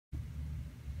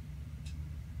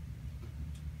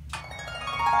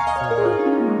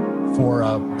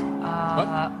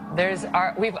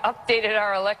We've updated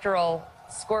our electoral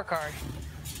scorecard.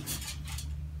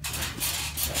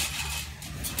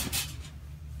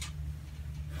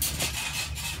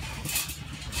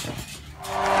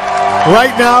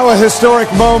 Right now, a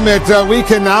historic moment. We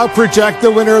can now project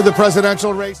the winner of the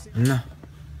presidential race. No.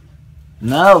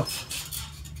 No.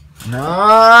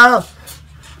 No.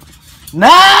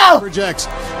 No! Projects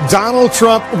Donald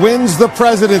Trump wins the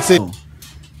presidency.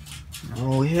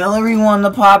 Oh, Hillary won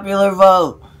the popular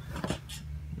vote.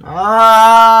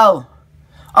 Oh!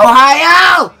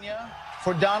 Ohio!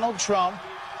 For Donald Trump,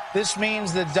 this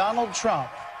means that Donald Trump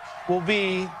will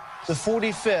be the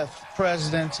 45th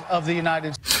president of the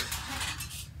United States.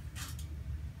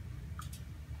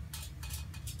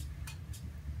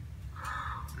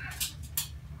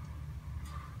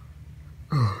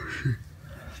 Oh, shit.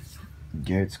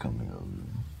 Garrett's coming over.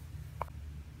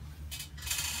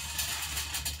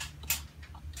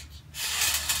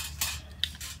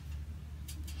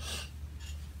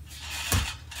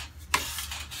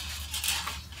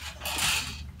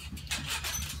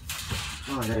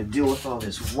 Oh, I gotta deal with all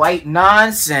this white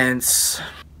nonsense.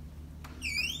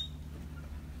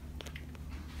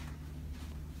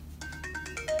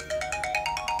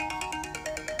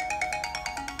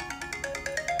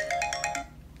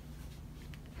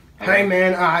 Hey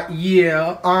man,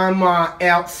 yeah, I'm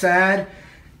outside.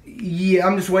 Yeah,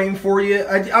 I'm just waiting for you.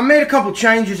 I made a couple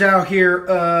changes out here.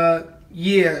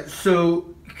 Yeah,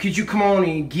 so could you come on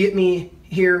and get me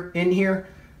here, in here?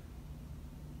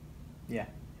 Yeah,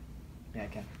 I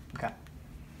can. Okay.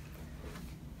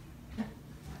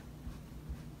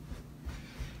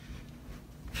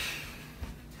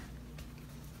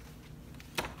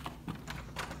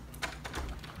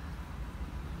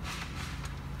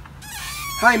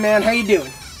 Hi man, how you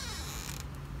doing?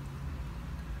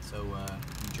 So,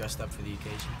 you dressed up for the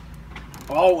occasion?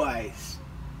 Always.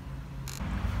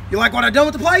 You like what I done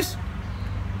with the place?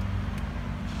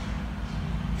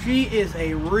 She is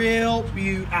a real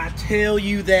beaut, I tell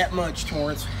you that much,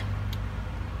 Terrence.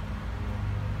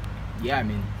 Yeah, I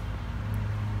mean...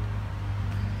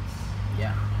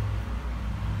 yeah.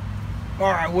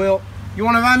 Alright, well, you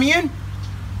want to invite me in?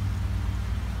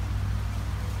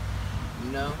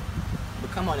 No, but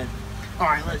come on in.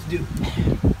 Alright, let's do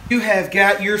it. You have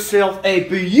got yourself a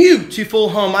beautiful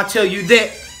home, I tell you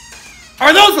that.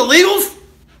 Are those illegals?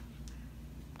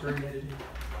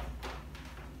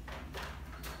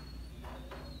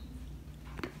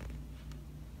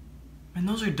 Man,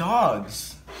 those are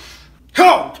dogs.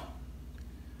 Hold!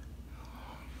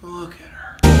 Look at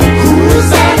her.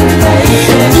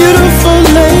 Beautiful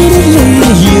lady,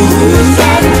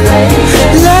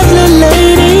 lovely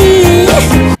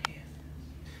lady.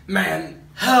 Man,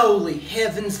 holy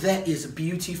heavens, that is a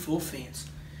beautiful fence.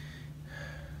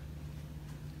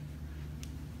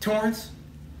 Torrance?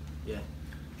 Yeah.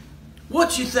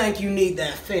 What you think you need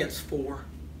that fence for?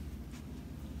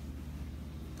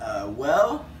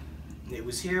 Well, it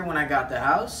was here when I got the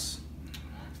house,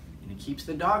 and it keeps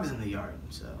the dogs in the yard,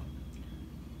 so.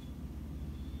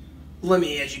 Let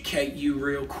me educate you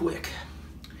real quick.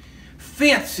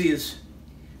 Fences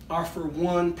are for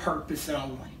one purpose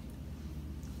only.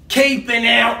 Keeping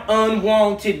out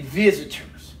unwanted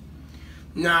visitors.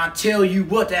 Now, I tell you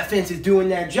what, that fence is doing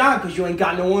that job because you ain't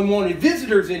got no unwanted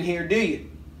visitors in here, do you?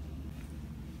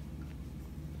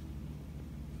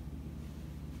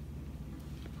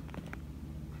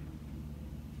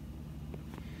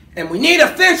 And we need a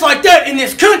fence like that in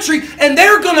this country, and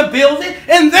they're going to build it,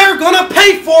 and they're going to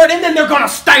pay for it, and then they're going to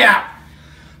stay out.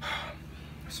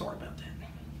 Sorry about that.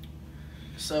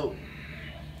 So,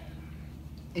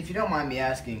 if you don't mind me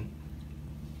asking,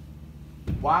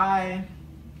 why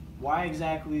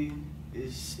exactly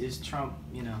is Trump,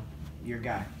 you know, your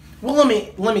guy? Well,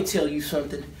 let me tell you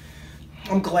something.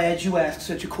 I'm glad you asked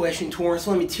such a question, Torrance.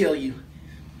 Let me tell you.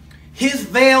 His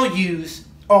values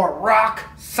are rock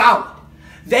solid.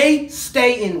 They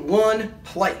stay in one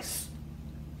place.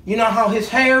 You know how his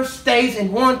hair stays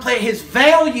in one place? His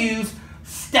values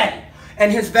stay.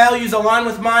 And his values align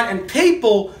with mine, and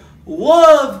people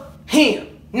love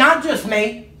him. Not just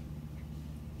me.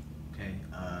 Okay,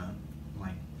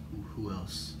 like, who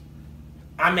else?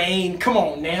 I mean, come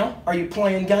on now. Are you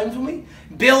playing games with me?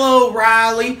 Bill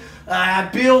O'Reilly,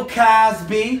 Bill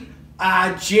Cosby,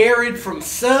 Jared from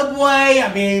Subway.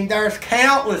 I mean, there's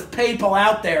countless people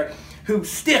out there who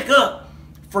stick up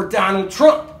for Donald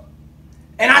Trump.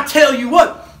 And I tell you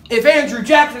what, if Andrew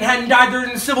Jackson hadn't died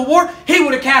during the Civil War, he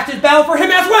would have cast his ballot for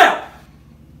him as well.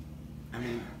 I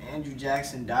mean, Andrew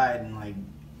Jackson died in like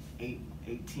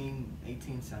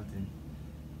 18 something.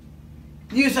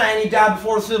 You saying he died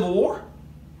before the Civil War?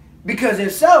 Because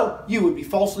if so, you would be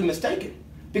falsely mistaken.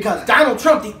 Because Donald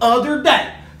Trump the other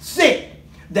day said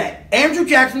that Andrew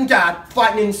Jackson died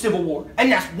fighting in the Civil War.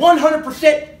 And that's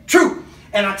 100% true.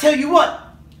 And I tell you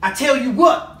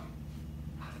what,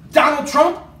 Donald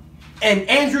Trump and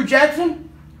Andrew Jackson,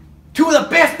 two of the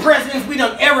best presidents we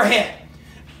done ever had.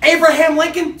 Abraham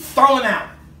Lincoln, throw him out.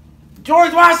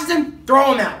 George Washington,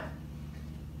 throw him out.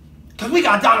 Because we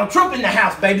got Donald Trump in the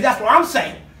house, baby. That's what I'm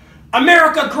saying.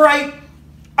 America great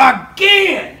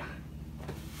again.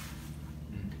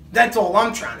 That's all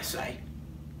I'm trying to say.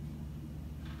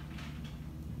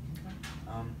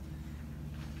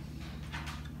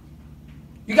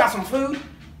 You got some food?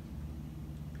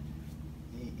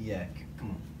 Yeah,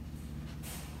 come on.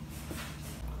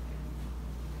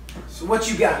 So what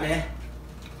you got, man?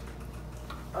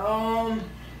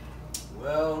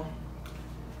 Well,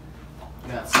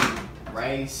 got some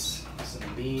rice,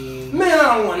 some beans. Man,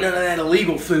 I don't want none of that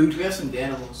illegal food. We have some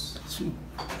Danimals. Some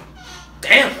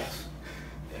Danimals?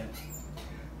 Yeah.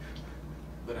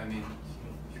 But I mean,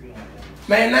 if you don't have Danimals.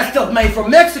 Man, that stuff made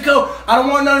from Mexico. I don't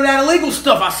want none of that illegal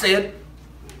stuff, I said.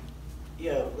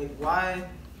 Yeah, like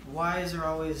why is there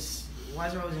always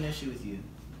an issue with you?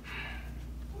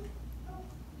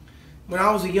 When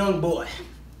I was a young boy,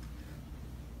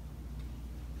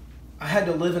 I had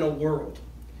to live in a world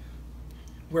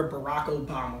where Barack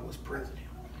Obama was president.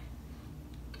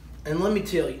 And let me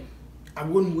tell you, I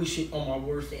wouldn't wish it on my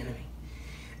worst enemy.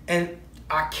 And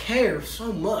I care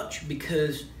so much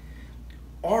because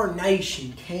our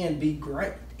nation can be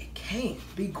great. It can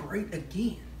be great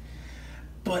again.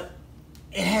 But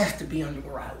it has to be under the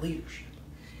right leadership.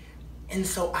 And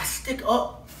so I stick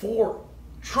up for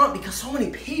Trump because so many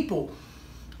people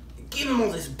give him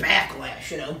all this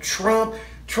backlash. You know, Trump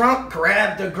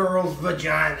grabbed the girl's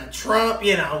vagina. Trump,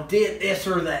 you know, did this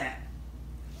or that.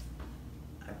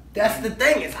 That's the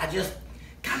thing is I just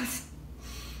gotta,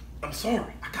 I'm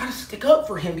sorry, I gotta stick up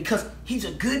for him because he's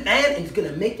a good man and he's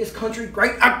gonna make this country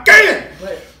great again.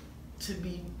 But to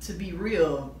be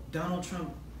real, Donald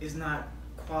Trump is not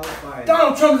qualified.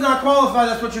 Donald Trump is not qualified.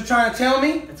 That's what you're trying to tell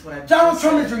me. That's what I. Donald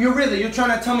Trump is. You're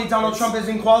trying to tell me Donald Trump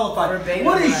isn't qualified.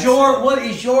 What is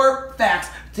your facts?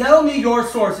 Tell me your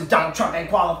sources. Donald Trump ain't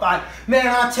qualified. Man,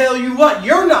 I tell you what,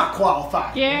 you're not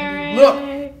qualified. Garrett.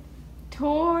 Look.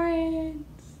 Torrance.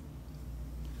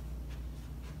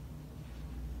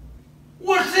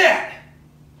 What's that?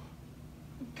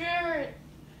 Garrett.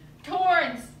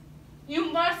 Torrance.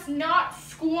 You must not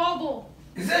squabble.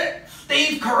 Is it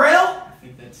Steve Carell? I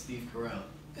think that's Steve Carell.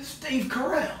 It's Steve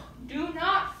Carell. Do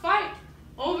not fight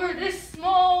over this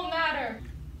small matter.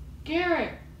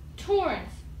 Garrett.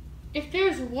 Torrance. If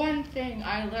there's one thing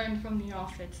I learned from the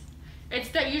office, it's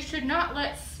that you should not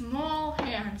let small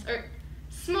hands or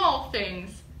small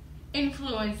things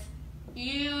influence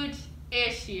huge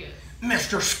issues.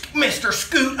 Mr.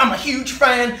 Scoot, I'm a huge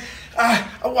fan. I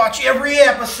watch every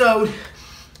episode.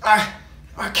 I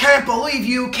can't believe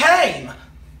you came.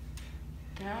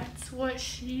 That's what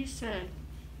she said.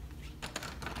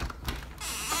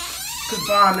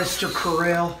 Goodbye, Mr.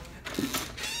 Carell.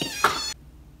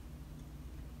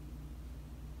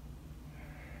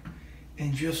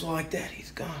 And just like that,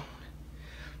 he's gone.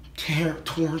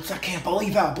 Torrance, I can't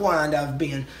believe how blind I've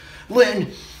been. Letting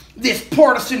this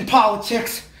partisan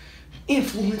politics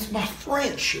influence my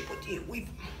friendship with you.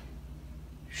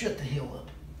 Shut the hell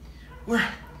up.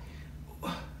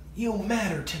 You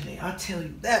matter to me, I tell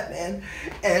you that, man.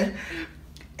 And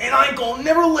I ain't gonna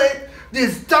never let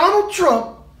this Donald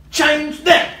Trump change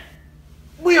that.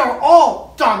 We are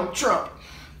all Donald Trump.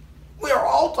 We are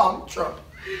all Donald Trump.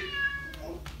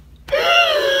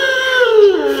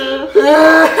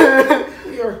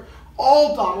 We are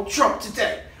all Donald Trump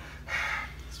today.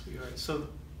 Sweetheart, so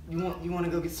you want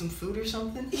to go get some food or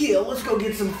something? Yeah, let's go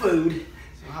get some food.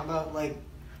 So how about like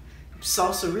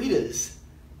salsaritas?